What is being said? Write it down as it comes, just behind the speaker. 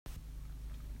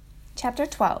Chapter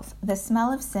 12, The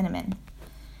Smell of Cinnamon.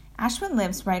 Ashwin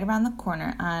lives right around the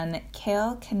corner on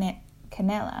Kale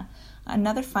Canela,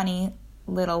 another funny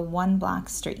little one-block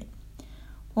street.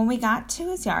 When we got to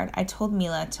his yard, I told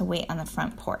Mila to wait on the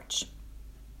front porch.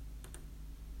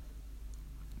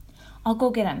 I'll go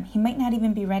get him. He might not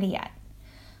even be ready yet.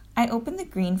 I opened the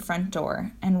green front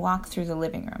door and walked through the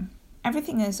living room.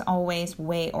 Everything is always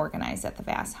way organized at the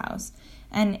Vass house,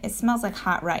 and it smells like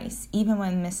hot rice, even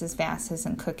when Mrs. Vass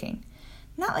isn't cooking.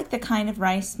 Not like the kind of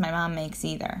rice my mom makes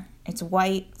either. It's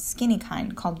white, skinny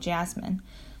kind called jasmine,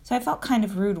 so I felt kind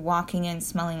of rude walking in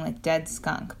smelling like dead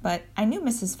skunk, but I knew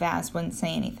Mrs. Vass wouldn't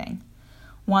say anything.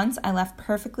 Once I left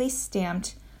perfectly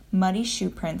stamped, muddy shoe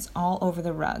prints all over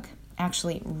the rug.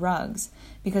 Actually, rugs,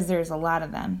 because there's a lot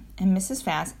of them, and Mrs.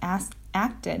 Vass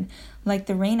acted like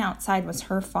the rain outside was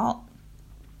her fault.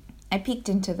 I peeked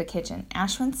into the kitchen.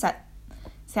 Ashwin sat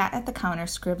at the counter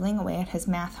scribbling away at his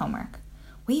math homework.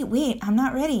 Wait, I'm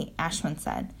not ready, Ashwin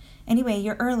said. Anyway,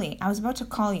 you're early. I was about to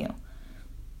call you.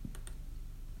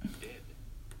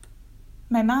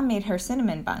 My mom made her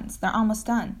cinnamon buns. They're almost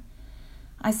done.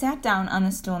 I sat down on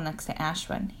the stool next to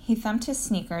Ashwin. He thumped his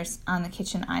sneakers on the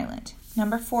kitchen island.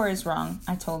 Number 4 is wrong,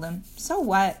 I told him. So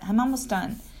what? I'm almost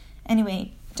done.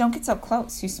 Anyway, don't get so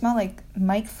close. You smell like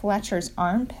Mike Fletcher's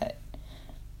armpit.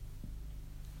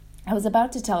 I was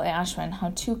about to tell Ashwin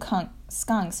how 2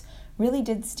 skunks really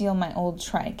did steal my old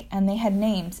trike, and they had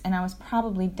names, and I was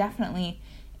definitely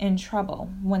in trouble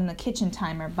when the kitchen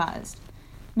timer buzzed.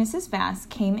 Mrs. Vass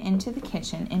came into the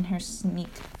kitchen on her sneak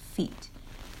feet.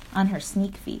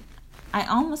 I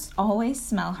almost always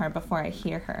smell her before I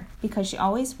hear her, because she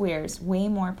always wears way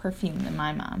more perfume than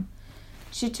my mom.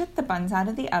 She took the buns out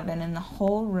of the oven, and the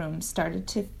whole room started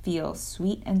to feel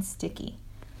sweet and sticky.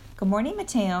 Good morning,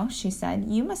 Mateo, she said.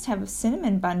 You must have a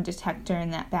cinnamon bun detector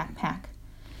in that backpack.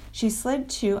 She slid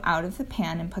 2 out of the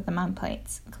pan and put them on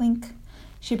plates. Clink.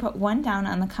 She put one down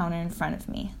on the counter in front of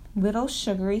me. Little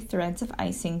sugary threads of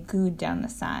icing gooed down the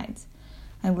sides.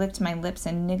 I licked my lips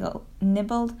and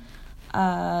nibbled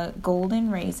a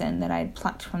golden raisin that I had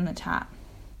plucked from the top.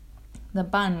 The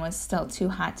bun was still too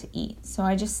hot to eat, so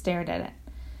I just stared at it.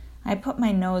 I put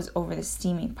my nose over the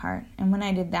steamy part, and when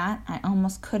I did that, I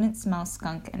almost couldn't smell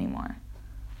skunk anymore.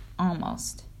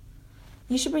 Almost.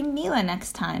 You should bring Mila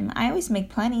next time. I always make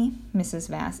plenty, Mrs.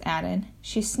 Vass added.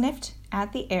 She sniffed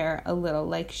at the air a little,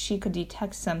 like she could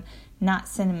detect some not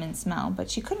cinnamon smell, but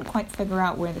she couldn't quite figure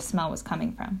out where the smell was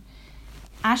coming from.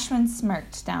 Ashwin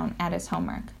smirked down at his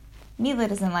homework. Mila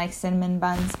doesn't like cinnamon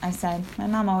buns, I said. My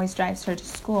mom always drives her to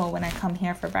school when I come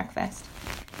here for breakfast.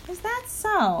 Is that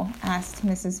so? Asked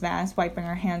Mrs. Vass, wiping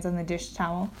her hands on the dish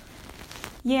towel.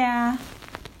 Yeah,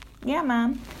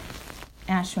 Mom,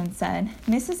 Ashwin said.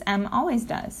 Mrs. M always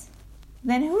does.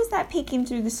 Then who's that peeking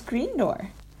through the screen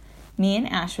door? Me and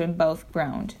Ashwin both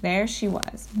groaned. There she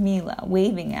was, Mila,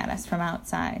 waving at us from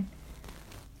outside.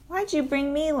 Why'd you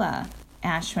bring Mila?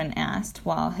 Ashwin asked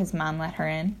while his mom let her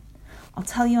in. I'll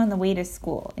tell you on the way to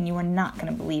school, and you are not going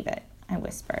to believe it, I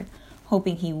whispered,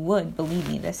 hoping he would believe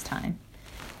me this time.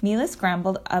 Mila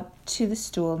scrambled up to the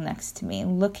stool next to me,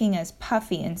 looking as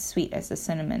puffy and sweet as a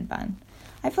cinnamon bun.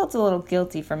 I felt a little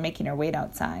guilty for making her wait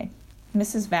outside.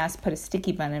 Mrs. Vass put a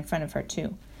sticky bun in front of her,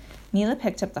 too. Mila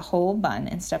picked up the whole bun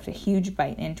and stuffed a huge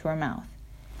bite into her mouth.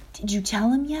 Did you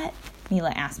tell him yet?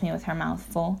 Mila asked me with her mouth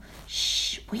full.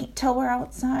 Shh, wait till we're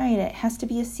outside. It has to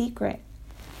be a secret.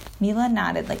 Mila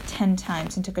nodded like 10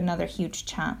 times and took another huge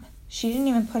chomp. She didn't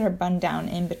even put her bun down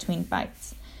in between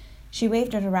bites. She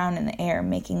waved it around in the air,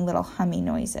 making little hummy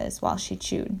noises while she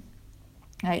chewed.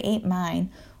 I ate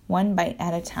mine 1 bite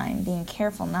at a time, being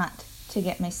careful not to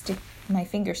get my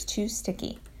fingers too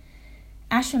sticky.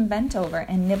 Ashwin bent over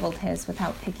and nibbled his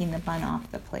without picking the bun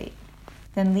off the plate,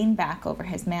 then leaned back over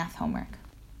his math homework.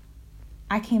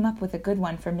 I came up with a good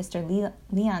one for Mr.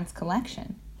 Leon's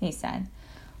collection, he said.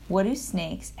 What do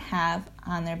snakes have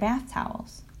on their bath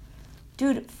towels?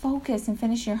 Dude, focus and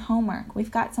finish your homework. We've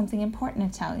got something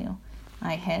important to tell you,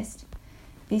 I hissed.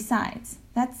 Besides,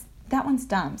 that one's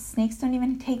dumb. Snakes don't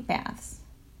even take baths.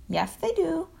 Yes, they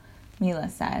do, Mila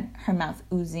said, her mouth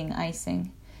oozing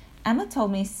icing. Emma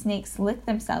told me snakes lick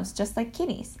themselves just like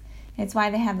kitties. It's why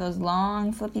they have those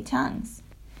long, flippy tongues.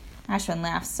 Ashwin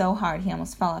laughed so hard he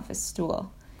almost fell off his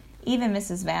stool. Even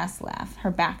Mrs. Vass laughed, her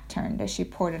back turned as she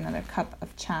poured another cup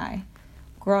of chai.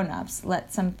 Grown-ups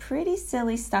let some pretty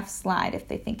silly stuff slide if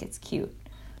they think it's cute.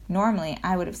 Normally,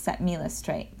 I would have set Mila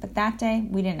straight, but that day,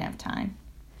 we didn't have time.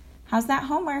 How's that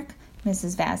homework?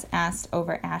 Mrs. Vass asked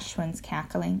over Ashwin's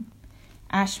cackling.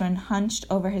 Ashwin hunched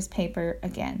over his paper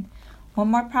again.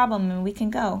 One more problem and we can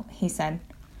go, he said.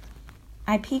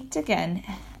 I peeked again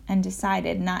and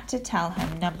decided not to tell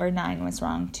him number 9 was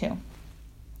wrong too.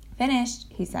 Finished,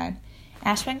 he said.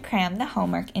 Ashwin crammed the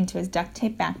homework into his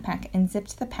duct-tape backpack and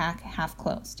zipped the pack half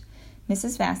closed.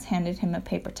 Mrs. Vass handed him a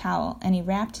paper towel, and he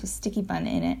wrapped his sticky bun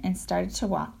in it and started to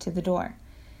walk to the door.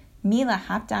 Mila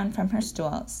hopped down from her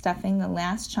stool, stuffing the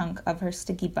last chunk of her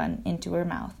sticky bun into her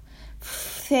mouth.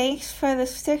 Thanks for the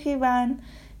sticky bun.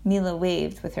 Mila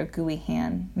waved with her gooey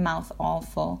hand, mouth all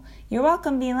full. You're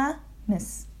welcome, Mila,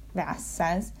 Miss Vass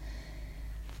says.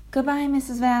 Goodbye,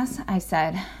 Mrs. Vass, I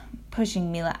said,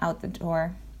 pushing Mila out the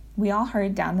door. We all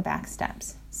hurried down the back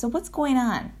steps. So what's going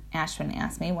on? Ashwin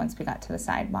asked me once we got to the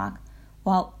sidewalk.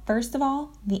 Well, first of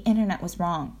all, the internet was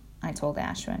wrong, I told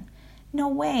Ashwin. No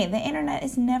way, the internet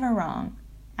is never wrong,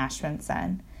 Ashwin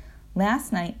said.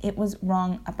 Last night it was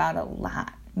wrong about a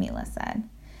lot, Mila said.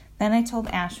 Then I told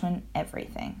Ashwin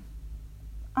everything.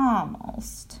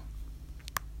 Almost.